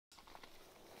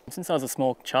Since I was a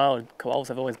small child, koalas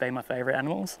have always been my favourite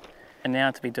animals, and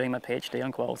now to be doing my PhD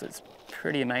on koalas, it's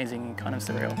pretty amazing and kind of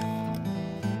surreal.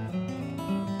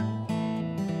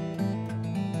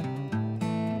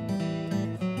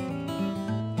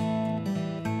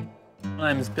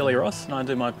 My name is Billy Ross and I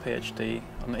do my PhD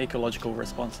on the ecological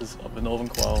responses of the Northern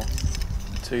Quoll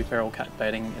to feral cat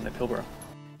baiting in the Pilbara.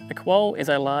 The quoll is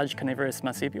a large carnivorous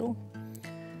marsupial,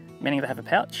 meaning they have a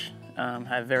pouch,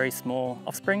 have very small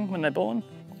offspring when they're born.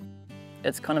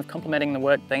 It's kind of complementing the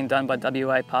work being done by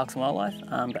WA Parks and Wildlife,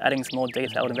 but adding some more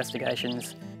detailed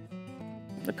investigations.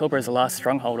 The Pilbara is the last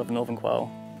stronghold of the Northern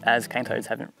Quoll, as cane toads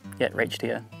haven't yet reached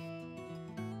here.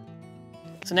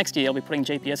 So next year I'll be putting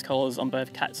GPS collars on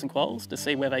both cats and quolls to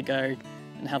see where they go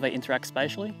and how they interact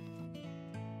spatially.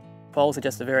 Quolls are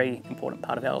just a very important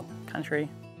part of our country,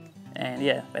 and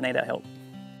yeah, they need our help.